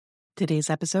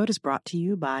Today's episode is brought to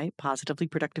you by Positively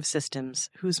Productive Systems,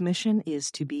 whose mission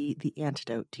is to be the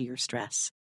antidote to your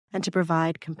stress and to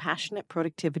provide compassionate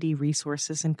productivity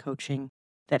resources and coaching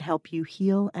that help you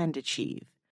heal and achieve.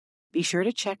 Be sure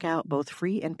to check out both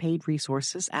free and paid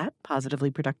resources at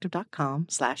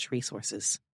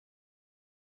positivelyproductive.com/resources.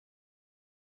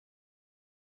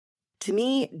 To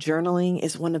me, journaling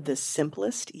is one of the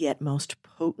simplest yet most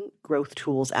potent growth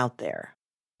tools out there.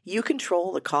 You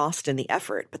control the cost and the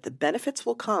effort, but the benefits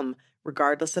will come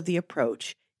regardless of the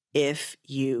approach if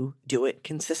you do it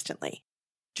consistently.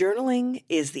 Journaling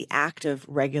is the act of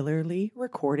regularly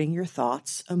recording your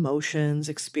thoughts, emotions,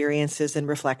 experiences, and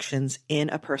reflections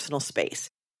in a personal space.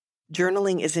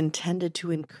 Journaling is intended to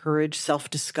encourage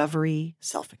self-discovery,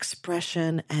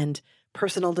 self-expression, and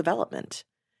personal development,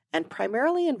 and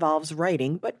primarily involves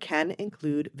writing, but can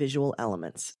include visual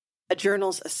elements. A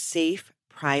journal's a safe,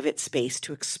 private space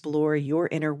to explore your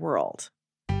inner world.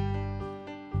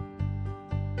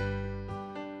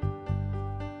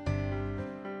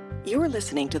 You're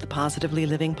listening to the Positively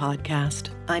Living Podcast.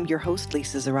 I'm your host,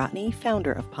 Lisa Zaratny,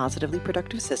 founder of Positively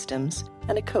Productive Systems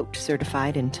and a coach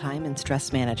certified in time and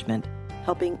stress management,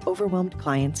 helping overwhelmed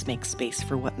clients make space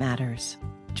for what matters.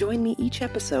 Join me each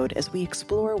episode as we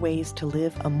explore ways to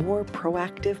live a more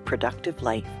proactive, productive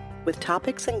life with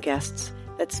topics and guests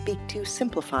that speak to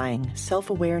simplifying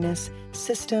self-awareness,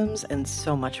 systems, and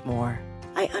so much more.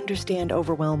 I understand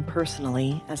overwhelm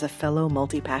personally as a fellow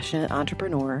multi-passionate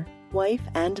entrepreneur, wife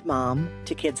and mom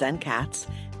to kids and cats,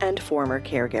 and former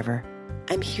caregiver.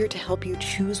 I'm here to help you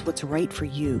choose what's right for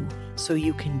you so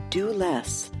you can do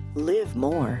less, live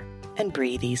more, and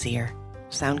breathe easier.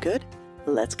 Sound good?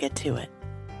 Let's get to it.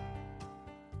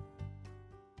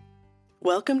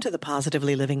 Welcome to the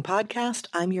Positively Living Podcast.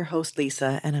 I'm your host,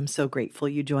 Lisa, and I'm so grateful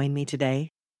you joined me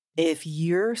today. If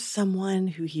you're someone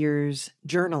who hears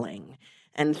journaling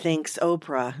and thinks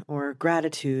Oprah or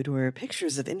gratitude or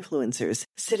pictures of influencers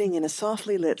sitting in a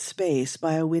softly lit space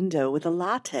by a window with a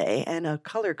latte and a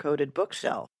color-coded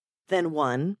bookshelf, then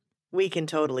 1, we can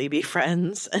totally be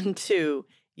friends, and 2,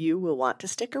 you will want to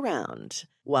stick around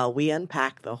while we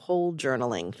unpack the whole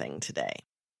journaling thing today.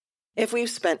 If we've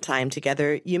spent time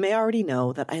together, you may already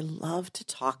know that I love to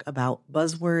talk about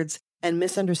buzzwords and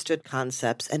misunderstood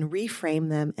concepts and reframe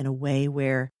them in a way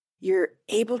where you're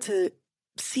able to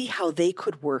see how they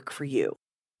could work for you.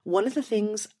 One of the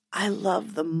things I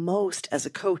love the most as a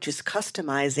coach is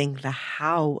customizing the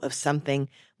how of something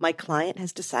my client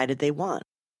has decided they want.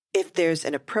 If there's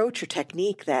an approach or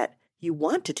technique that you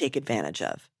want to take advantage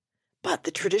of, but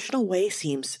the traditional way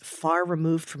seems far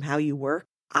removed from how you work,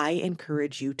 I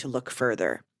encourage you to look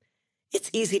further. It's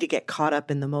easy to get caught up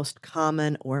in the most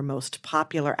common or most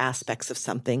popular aspects of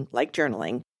something like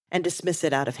journaling and dismiss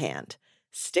it out of hand.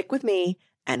 Stick with me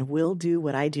and we'll do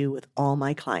what I do with all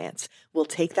my clients. We'll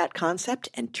take that concept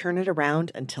and turn it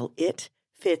around until it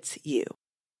fits you.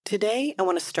 Today, I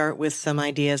want to start with some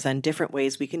ideas on different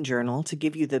ways we can journal to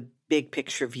give you the big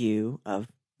picture view of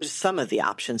some of the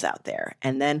options out there.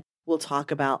 And then we'll talk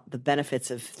about the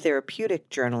benefits of therapeutic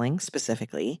journaling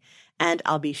specifically, and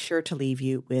I'll be sure to leave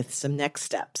you with some next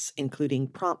steps, including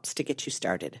prompts to get you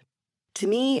started. To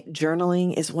me,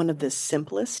 journaling is one of the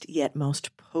simplest yet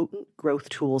most potent growth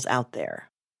tools out there.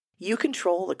 You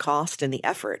control the cost and the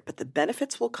effort, but the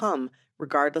benefits will come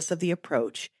regardless of the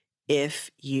approach if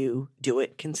you do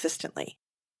it consistently.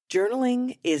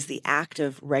 Journaling is the act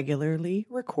of regularly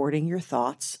recording your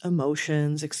thoughts,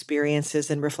 emotions,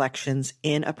 experiences, and reflections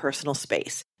in a personal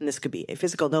space. And this could be a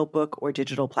physical notebook or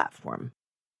digital platform.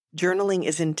 Journaling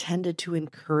is intended to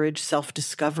encourage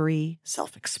self-discovery,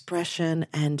 self-expression,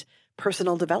 and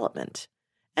personal development,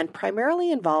 and primarily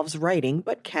involves writing,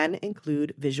 but can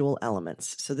include visual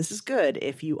elements. So this is good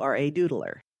if you are a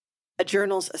doodler. A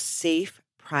journal's a safe,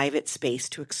 private space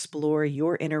to explore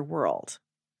your inner world.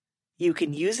 You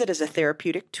can use it as a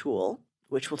therapeutic tool,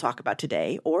 which we'll talk about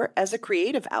today, or as a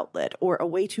creative outlet or a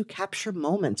way to capture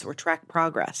moments or track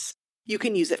progress. You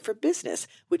can use it for business,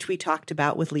 which we talked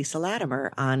about with Lisa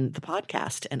Latimer on the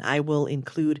podcast, and I will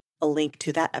include a link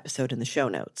to that episode in the show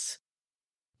notes.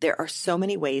 There are so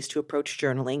many ways to approach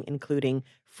journaling, including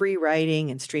free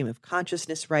writing and stream of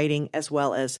consciousness writing, as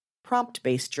well as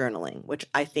prompt-based journaling, which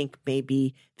I think may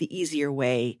be the easier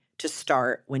way to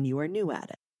start when you are new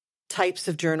at it. Types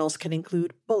of journals can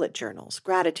include bullet journals,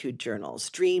 gratitude journals,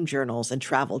 dream journals, and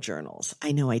travel journals.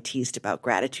 I know I teased about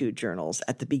gratitude journals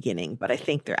at the beginning, but I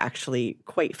think they're actually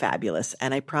quite fabulous,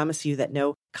 and I promise you that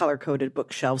no color-coded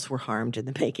bookshelves were harmed in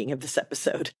the making of this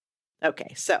episode.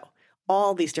 Okay, so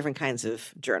all these different kinds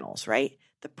of journals, right?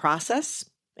 The process,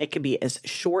 it can be as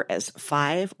short as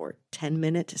 5 or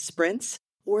 10-minute sprints,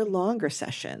 or longer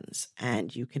sessions,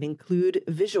 and you can include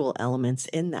visual elements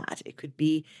in that. It could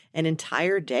be an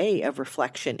entire day of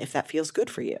reflection if that feels good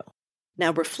for you.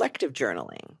 Now, reflective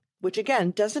journaling, which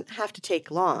again doesn't have to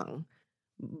take long,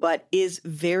 but is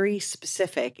very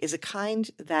specific, is a kind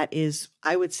that is,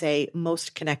 I would say,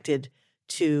 most connected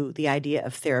to the idea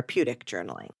of therapeutic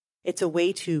journaling. It's a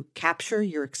way to capture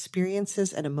your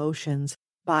experiences and emotions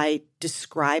by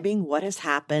describing what has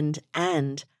happened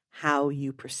and how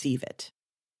you perceive it.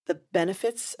 The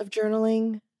benefits of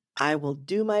journaling, I will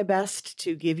do my best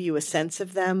to give you a sense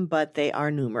of them, but they are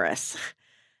numerous.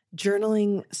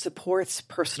 Journaling supports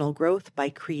personal growth by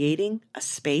creating a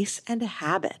space and a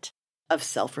habit of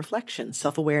self-reflection,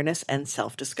 self-awareness, and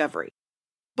self-discovery.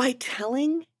 By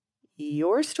telling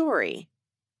your story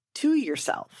to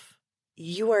yourself,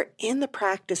 you are in the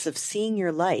practice of seeing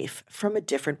your life from a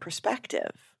different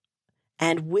perspective.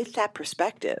 And with that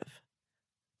perspective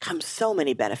comes so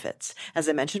many benefits. As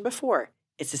I mentioned before,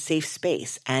 it's a safe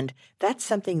space, and that's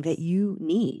something that you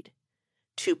need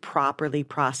to properly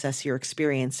process your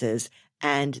experiences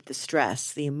and the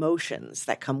stress, the emotions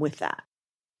that come with that.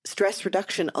 Stress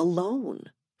reduction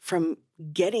alone from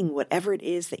getting whatever it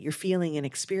is that you're feeling and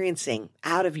experiencing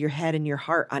out of your head and your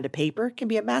heart onto paper can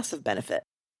be a massive benefit.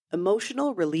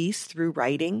 Emotional release through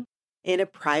writing in a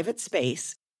private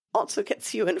space also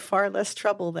gets you in far less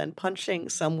trouble than punching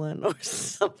someone or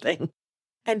something.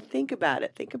 And think about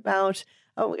it. Think about,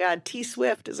 oh my God, T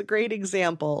Swift is a great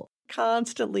example.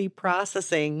 Constantly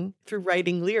processing through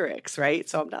writing lyrics, right?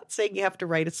 So I'm not saying you have to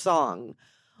write a song,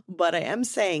 but I am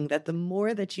saying that the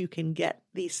more that you can get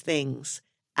these things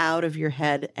out of your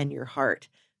head and your heart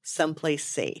someplace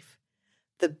safe,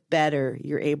 the better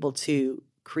you're able to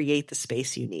create the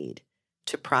space you need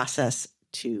to process,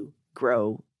 to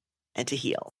grow, and to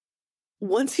heal.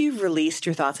 Once you've released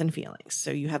your thoughts and feelings, so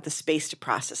you have the space to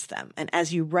process them, and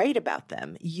as you write about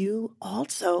them, you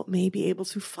also may be able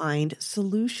to find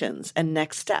solutions and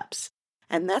next steps.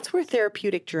 And that's where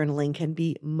therapeutic journaling can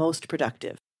be most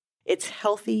productive. It's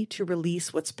healthy to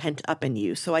release what's pent up in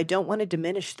you, so I don't want to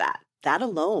diminish that. That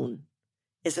alone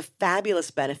is a fabulous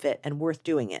benefit and worth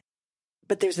doing it.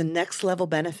 But there's a next level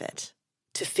benefit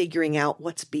to figuring out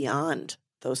what's beyond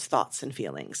those thoughts and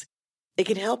feelings. It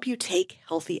can help you take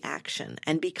healthy action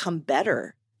and become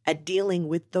better at dealing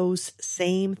with those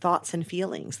same thoughts and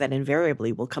feelings that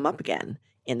invariably will come up again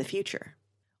in the future.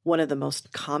 One of the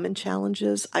most common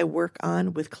challenges I work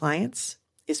on with clients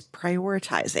is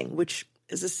prioritizing, which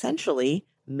is essentially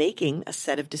making a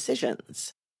set of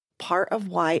decisions. Part of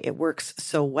why it works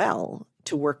so well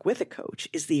to work with a coach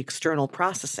is the external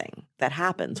processing that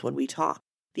happens when we talk.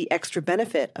 The extra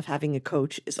benefit of having a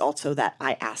coach is also that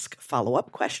I ask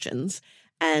follow-up questions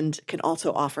and can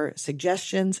also offer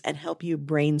suggestions and help you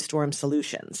brainstorm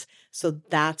solutions. So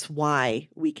that's why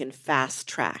we can fast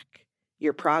track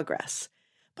your progress.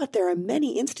 But there are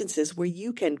many instances where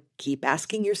you can keep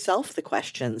asking yourself the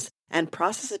questions and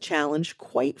process a challenge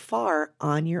quite far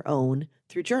on your own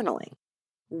through journaling.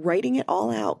 Writing it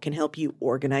all out can help you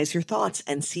organize your thoughts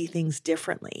and see things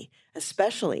differently,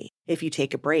 especially if you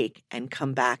take a break and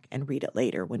come back and read it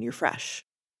later when you're fresh.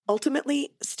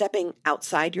 Ultimately, stepping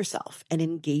outside yourself and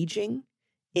engaging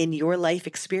in your life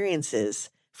experiences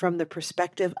from the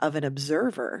perspective of an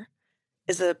observer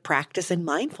is a practice in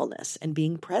mindfulness and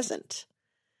being present.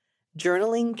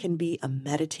 Journaling can be a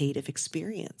meditative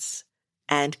experience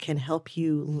and can help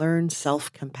you learn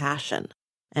self-compassion.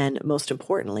 And most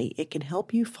importantly, it can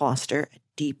help you foster a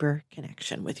deeper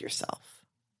connection with yourself.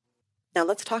 Now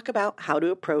let's talk about how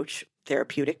to approach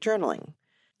therapeutic journaling.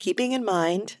 Keeping in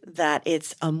mind that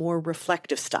it's a more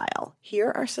reflective style,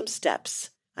 here are some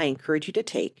steps I encourage you to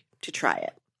take to try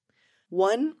it.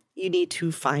 1, you need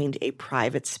to find a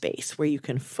private space where you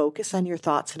can focus on your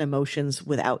thoughts and emotions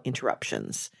without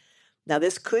interruptions. Now,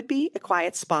 this could be a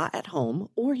quiet spot at home,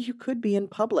 or you could be in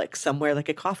public somewhere like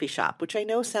a coffee shop, which I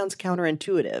know sounds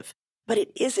counterintuitive, but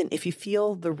it isn't if you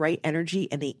feel the right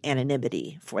energy and the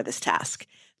anonymity for this task.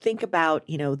 Think about,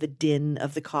 the din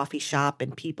of the coffee shop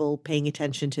and people paying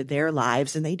attention to their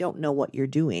lives and they don't know what you're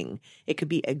doing. It could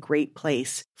be a great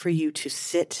place for you to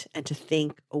sit and to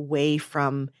think away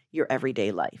from your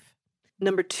everyday life.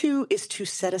 Number 2 is to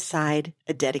set aside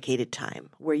a dedicated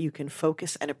time where you can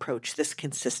focus and approach this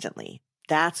consistently.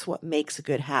 That's what makes a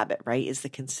good habit, right? Is the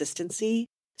consistency.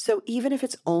 So even if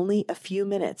it's only a few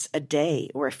minutes a day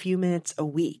or a few minutes a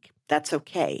week, that's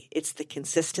okay. It's the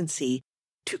consistency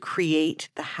to create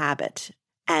the habit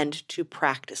and to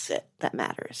practice it that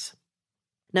matters.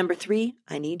 Number 3,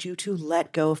 I need you to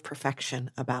let go of perfection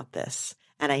about this.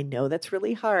 And I know that's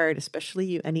really hard, especially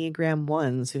you Enneagram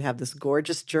 1s who have this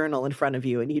gorgeous journal in front of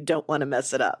you and you don't want to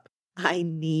mess it up. I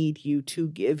need you to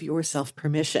give yourself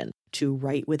permission to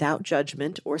write without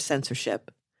judgment or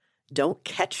censorship. Don't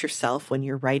catch yourself when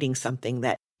you're writing something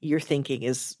that you're thinking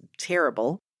is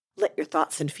terrible. Let your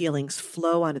thoughts and feelings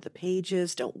flow onto the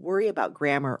pages. Don't worry about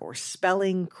grammar or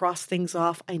spelling. Cross things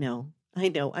off. I know.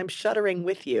 I'm shuddering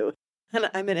with you. And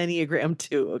I'm an Enneagram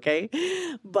too, okay?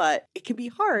 But it can be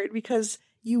hard because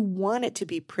you want it to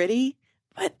be pretty,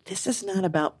 but this is not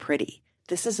about pretty.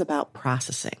 This is about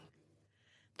processing.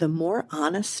 The more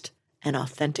honest and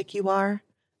authentic you are,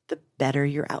 the better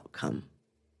your outcome.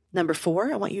 Number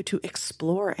 4, I want you to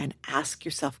explore and ask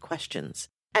yourself questions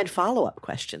and follow-up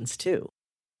questions too.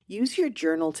 Use your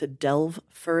journal to delve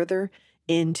further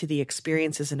into the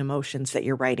experiences and emotions that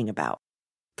you're writing about.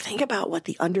 Think about what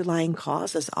the underlying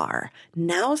causes are.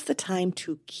 Now's the time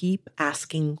to keep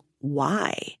asking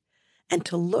why and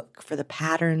to look for the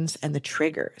patterns and the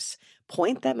triggers.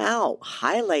 Point them out,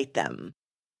 highlight them.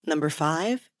 Number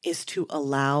 5 is to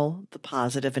allow the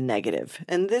positive and negative.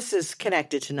 And this is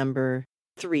connected to number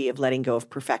 3 of letting go of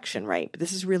perfection, right? But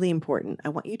this is really important. I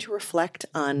want you to reflect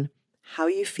on how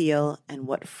you feel and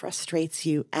what frustrates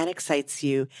you and excites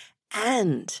you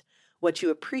and what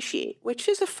you appreciate, which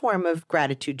is a form of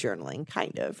gratitude journaling,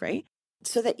 kind of, right?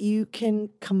 So that you can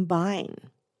combine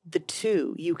the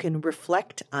two. You can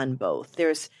reflect on both.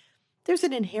 There's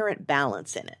an inherent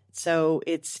balance in it. So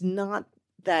it's not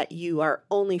that you are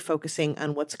only focusing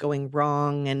on what's going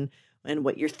wrong and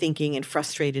what you're thinking and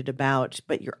frustrated about,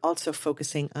 but you're also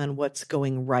focusing on what's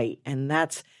going right. And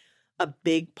that's a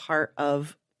big part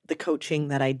of the coaching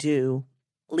that I do,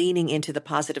 leaning into the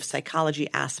positive psychology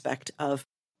aspect of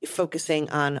focusing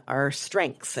on our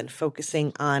strengths and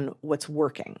focusing on what's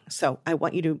working. So I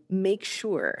want you to make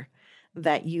sure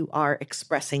that you are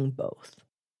expressing both.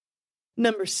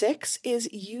 Number 6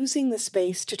 is using the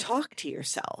space to talk to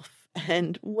yourself.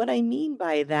 And what I mean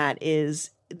by that is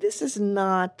this is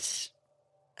not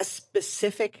a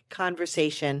specific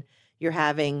conversation you're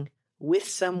having with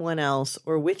someone else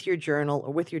or with your journal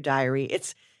or with your diary.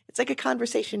 It's like a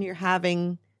conversation you're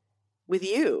having with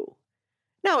you.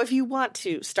 Now, if you want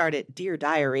to start it, Dear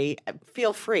Diary,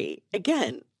 feel free.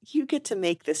 Again, you get to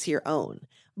make this your own,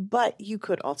 but you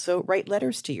could also write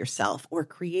letters to yourself or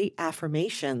create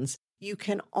affirmations. You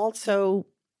can also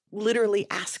literally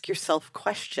ask yourself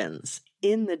questions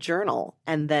in the journal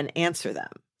and then answer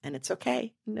them. And it's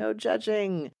okay. No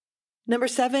judging. Number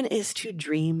 7 is to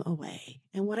dream away.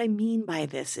 And what I mean by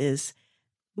this is,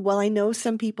 while I know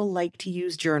some people like to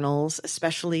use journals,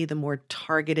 especially the more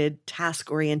targeted,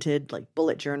 task-oriented, like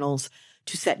bullet journals,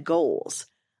 to set goals,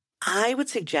 I would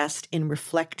suggest in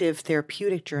reflective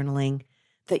therapeutic journaling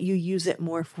that you use it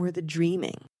more for the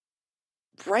dreaming.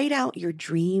 Write out your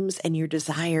dreams and your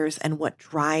desires and what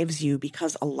drives you,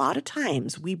 because a lot of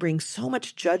times we bring so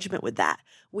much judgment with that.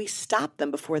 We stop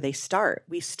them before they start.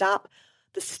 We stop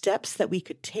the steps that we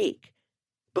could take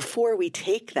before we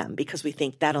take them because we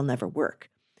think that'll never work.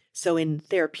 So in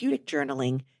therapeutic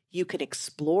journaling, you can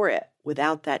explore it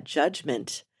without that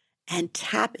judgment and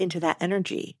tap into that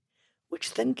energy,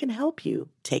 which then can help you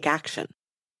take action.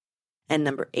 And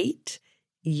number 8,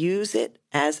 use it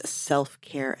as a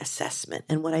self-care assessment.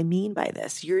 And what I mean by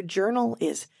this, your journal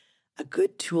is a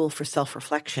good tool for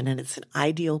self-reflection, and it's an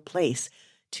ideal place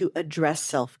to address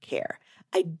self-care.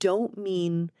 I don't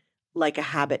mean like a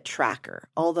habit tracker,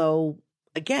 although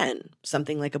again,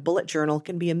 something like a bullet journal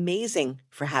can be amazing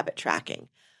for habit tracking.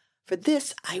 For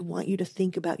this, I want you to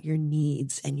think about your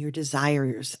needs and your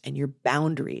desires and your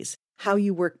boundaries, how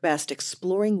you work best,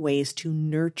 exploring ways to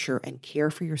nurture and care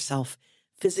for yourself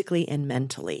physically and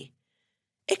mentally.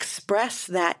 Express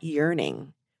that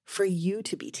yearning for you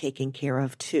to be taken care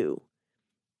of too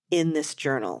in this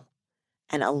journal,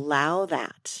 and allow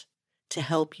that to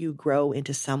help you grow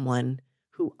into someone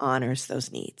who honors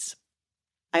those needs.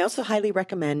 I also highly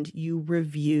recommend you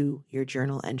review your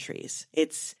journal entries.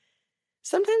 It's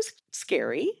sometimes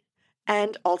scary.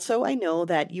 And also I know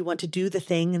that you want to do the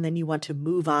thing and then you want to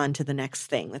move on to the next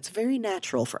thing. That's very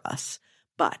natural for us.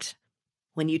 But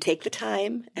when you take the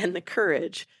time and the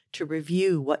courage to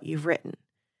review what you've written,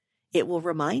 it will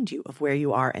remind you of where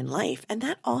you are in life. And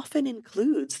that often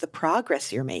includes the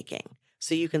progress you're making.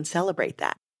 So you can celebrate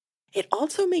that. It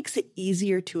also makes it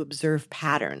easier to observe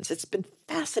patterns. It's been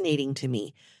fascinating to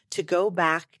me to go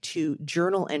back to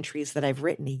journal entries that I've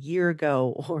written a year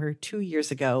ago or 2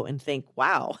 years ago and think,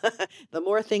 wow, the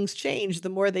more things change, the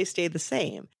more they stay the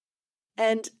same.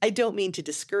 And I don't mean to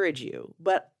discourage you,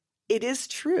 but it is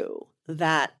true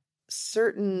that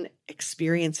certain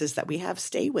experiences that we have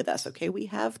stay with us, okay? We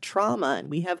have trauma and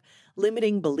we have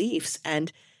limiting beliefs,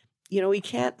 and we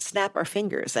can't snap our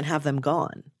fingers and have them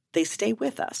gone. they stay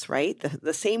with us, right?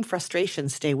 The same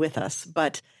frustrations stay with us,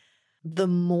 but the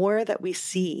more that we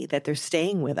see that they're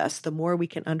staying with us, the more we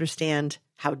can understand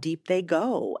how deep they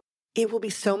go. It will be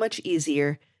so much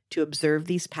easier to observe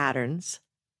these patterns.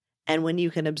 And when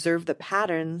you can observe the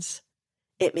patterns,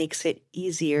 it makes it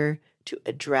easier to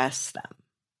address them.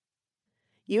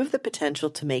 You have the potential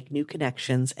to make new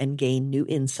connections and gain new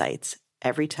insights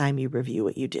every time you review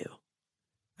what you do.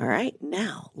 All right,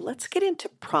 now let's get into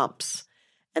prompts.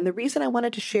 And the reason I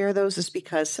wanted to share those is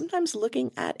because sometimes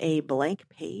looking at a blank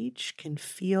page can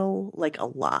feel like a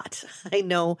lot. I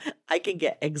know I can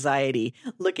get anxiety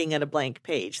looking at a blank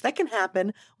page. That can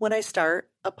happen when I start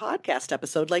a podcast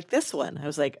episode like this one. I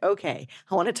was like, okay,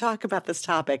 I want to talk about this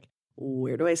topic.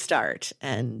 Where do I start?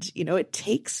 And, it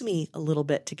takes me a little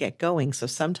bit to get going. So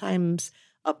sometimes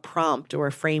a prompt or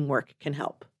a framework can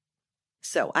help.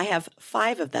 So I have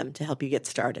 5 of them to help you get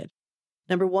started.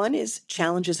 Number 1 is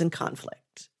challenges and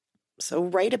conflict. So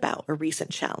write about a recent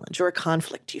challenge or a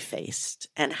conflict you faced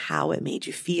and how it made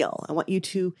you feel. I want you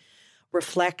to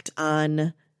reflect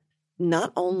on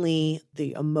not only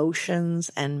the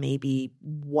emotions and maybe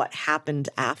what happened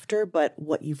after, but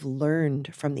what you've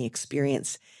learned from the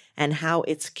experience and how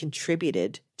it's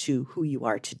contributed to who you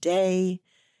are today,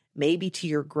 maybe to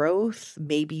your growth,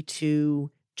 maybe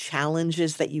to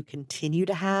challenges that you continue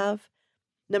to have.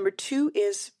 Number 2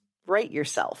 is write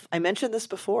yourself. I mentioned this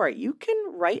before. You can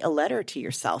write a letter to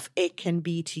yourself. It can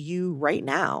be to you right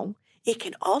now. It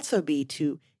can also be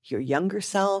to your younger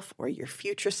self or your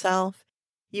future self.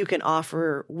 You can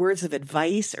offer words of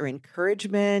advice or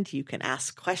encouragement. You can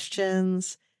ask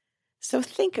questions. So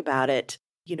think about it.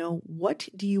 What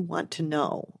do you want to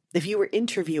know? If you were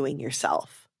interviewing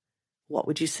yourself, what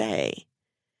would you say?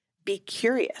 Be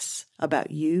curious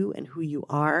about you and who you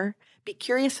are. Be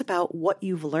curious about what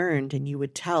you've learned and you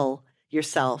would tell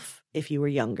yourself if you were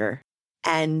younger.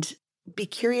 And be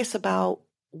curious about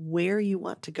where you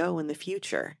want to go in the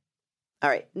future. All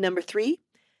right, number 3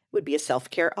 would be a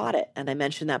self-care audit. And I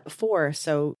mentioned that before.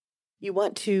 So you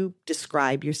want to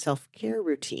describe your self-care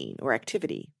routine or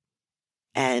activity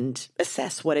and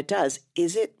assess what it does.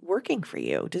 Is it working for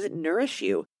you? Does it nourish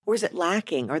you? Or is it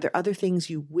lacking? Are there other things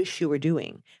you wish you were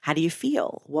doing? How do you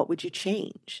feel? What would you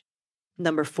change?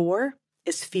 Number 4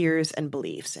 is fears and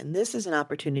beliefs. And this is an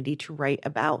opportunity to write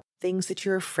about things that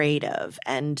you're afraid of.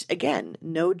 And again,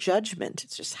 no judgment.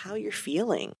 It's just how you're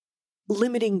feeling.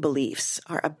 Limiting beliefs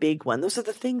are a big one. Those are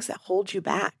the things that hold you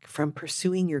back from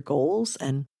pursuing your goals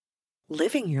and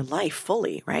living your life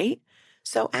fully, right?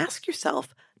 So ask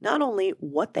yourself not only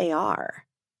what they are,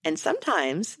 and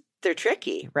sometimes they're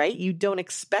tricky, right? You don't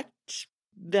expect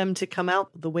them to come out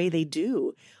the way they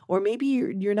do. Or maybe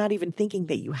you're not even thinking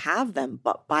that you have them,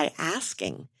 but by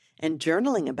asking and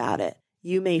journaling about it,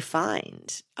 you may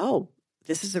find, oh,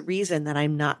 this is the reason that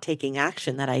I'm not taking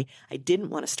action, that I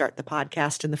didn't want to start the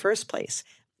podcast in the first place.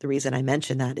 The reason I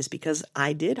mention that is because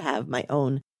I did have my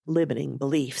own limiting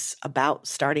beliefs about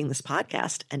starting this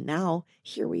podcast. And now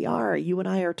here we are. You and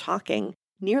I are talking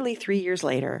nearly 3 years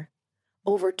later.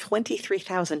 Over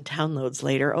 23,000 downloads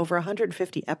later, over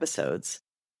 150 episodes.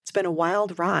 It's been a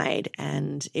wild ride,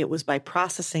 and it was by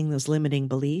processing those limiting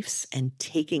beliefs and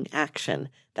taking action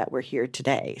that we're here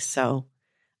today. So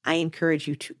I encourage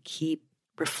you to keep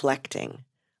reflecting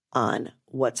on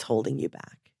what's holding you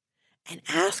back and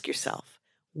ask yourself,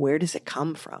 where does it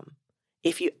come from?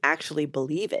 If you actually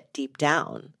believe it deep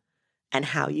down, and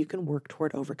how you can work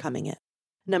toward overcoming it.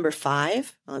 Number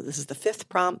 5, this is the 5th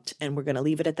prompt, and we're going to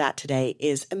leave it at that today,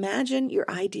 is imagine your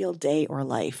ideal day or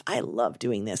life. I love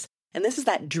doing this. And this is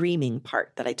that dreaming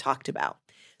part that I talked about.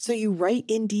 So you write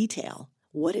in detail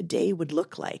what a day would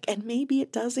look like. And maybe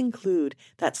it does include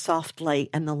that soft light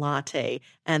and the latte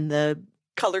and the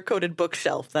color-coded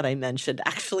bookshelf that I mentioned.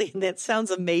 Actually, that sounds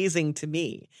amazing to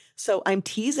me. So I'm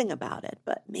teasing about it,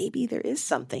 but maybe there is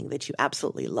something that you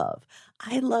absolutely love.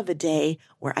 I love a day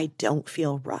where I don't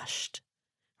feel rushed.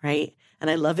 Right?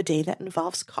 And I love a day that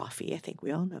involves coffee. I think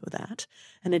we all know that.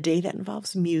 And a day that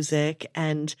involves music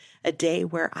and a day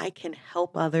where I can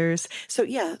help others. So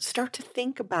yeah, start to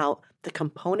think about the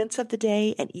components of the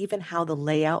day and even how the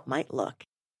layout might look.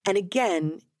 And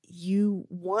again, you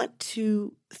want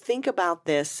to think about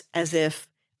this as if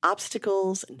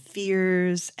obstacles and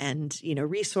fears and,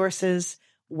 resources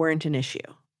weren't an issue.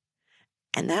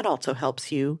 And that also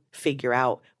helps you figure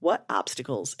out what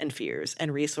obstacles and fears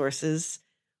and resources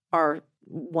are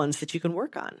ones that you can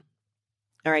work on.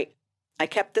 All right. I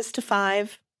kept this to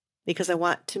 5 because I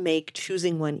want to make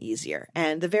choosing one easier.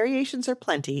 And the variations are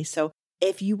plenty. So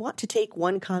If you want to take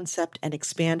one concept and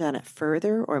expand on it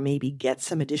further, or maybe get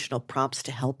some additional prompts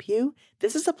to help you,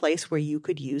 this is a place where you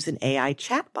could use an AI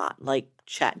chatbot like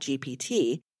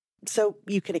ChatGPT. So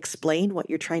you can explain what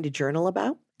you're trying to journal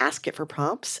about, ask it for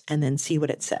prompts, and then see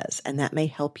what it says. And that may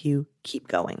help you keep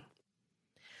going.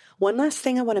 One last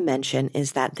thing I want to mention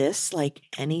is that this, like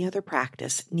any other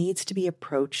practice, needs to be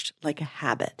approached like a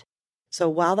habit. So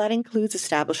while that includes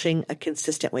establishing a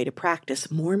consistent way to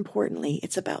practice, more importantly,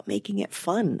 it's about making it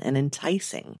fun and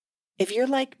enticing. If you're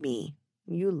like me,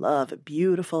 you love a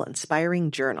beautiful,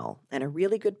 inspiring journal and a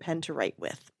really good pen to write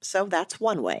with. So that's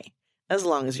one way, as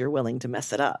long as you're willing to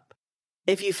mess it up.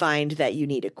 If you find that you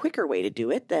need a quicker way to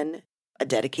do it, then a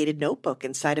dedicated notebook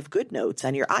inside of GoodNotes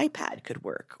on your iPad could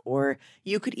work. Or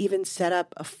you could even set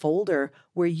up a folder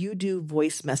where you do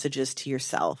voice messages to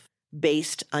yourself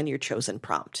based on your chosen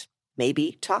prompt.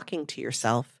 Maybe talking to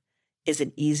yourself is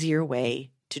an easier way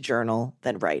to journal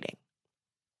than writing.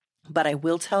 But I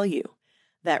will tell you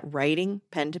that writing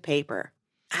pen to paper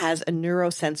has a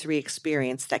neurosensory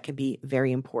experience that can be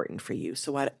very important for you.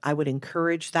 So I would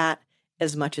encourage that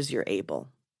as much as you're able.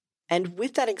 And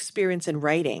with that experience in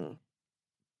writing,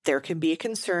 there can be a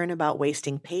concern about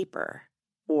wasting paper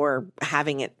or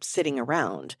having it sitting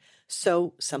around.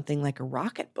 So something like a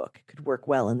Rocketbook could work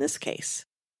well in this case.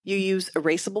 You use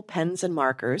erasable pens and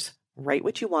markers, write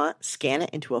what you want, scan it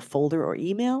into a folder or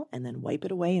email, and then wipe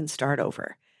it away and start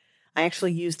over. I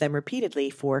actually use them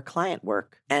repeatedly for client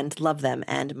work and love them.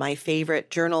 And my favorite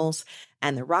journals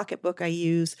and the Rocketbook I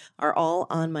use are all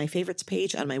on my favorites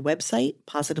page on my website,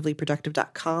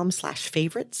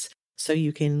 positivelyproductive.com/favorites. So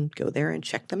you can go there and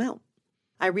check them out.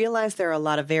 I realize there are a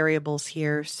lot of variables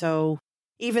here, so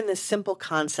even this simple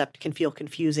concept can feel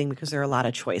confusing because there are a lot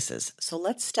of choices. So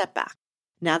let's step back.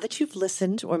 Now that you've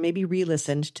listened or maybe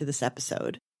re-listened to this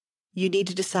episode, you need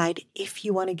to decide if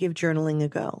you want to give journaling a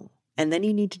go. And then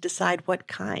you need to decide what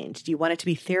kind. Do you want it to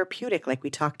be therapeutic like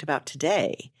we talked about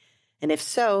today? And if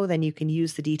so, then you can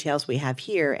use the details we have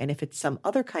here. And if it's some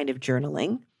other kind of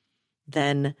journaling,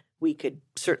 then we could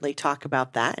certainly talk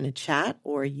about that in a chat,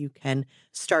 or you can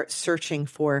start searching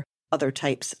for other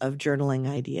types of journaling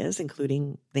ideas,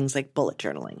 including things like bullet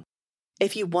journaling.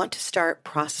 If you want to start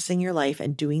processing your life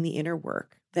and doing the inner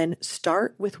work, then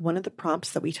start with one of the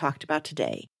prompts that we talked about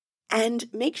today,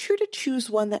 and make sure to choose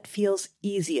one that feels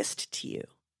easiest to you.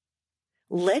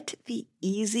 Let the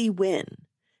easy win,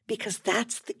 because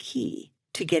that's the key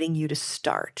to getting you to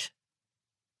start.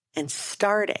 And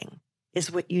starting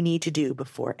is what you need to do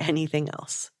before anything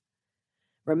else.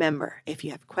 Remember, if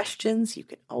you have questions, you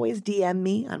can always DM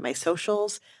me on my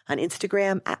socials, on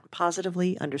Instagram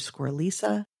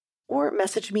 @positively_Lisa, or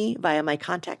message me via my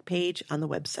contact page on the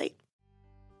website.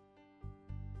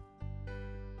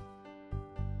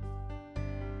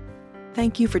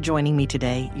 Thank you for joining me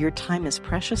today. Your time is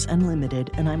precious and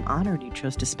limited, and I'm honored you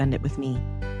chose to spend it with me.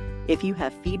 If you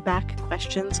have feedback,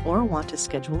 questions, or want to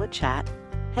schedule a chat,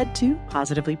 head to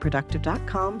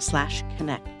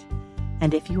positivelyproductive.com/connect.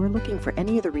 And if you are looking for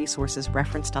any of the resources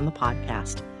referenced on the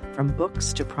podcast, from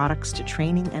books to products to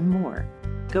training and more,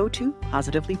 go to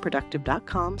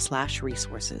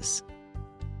positivelyproductive.com/resources.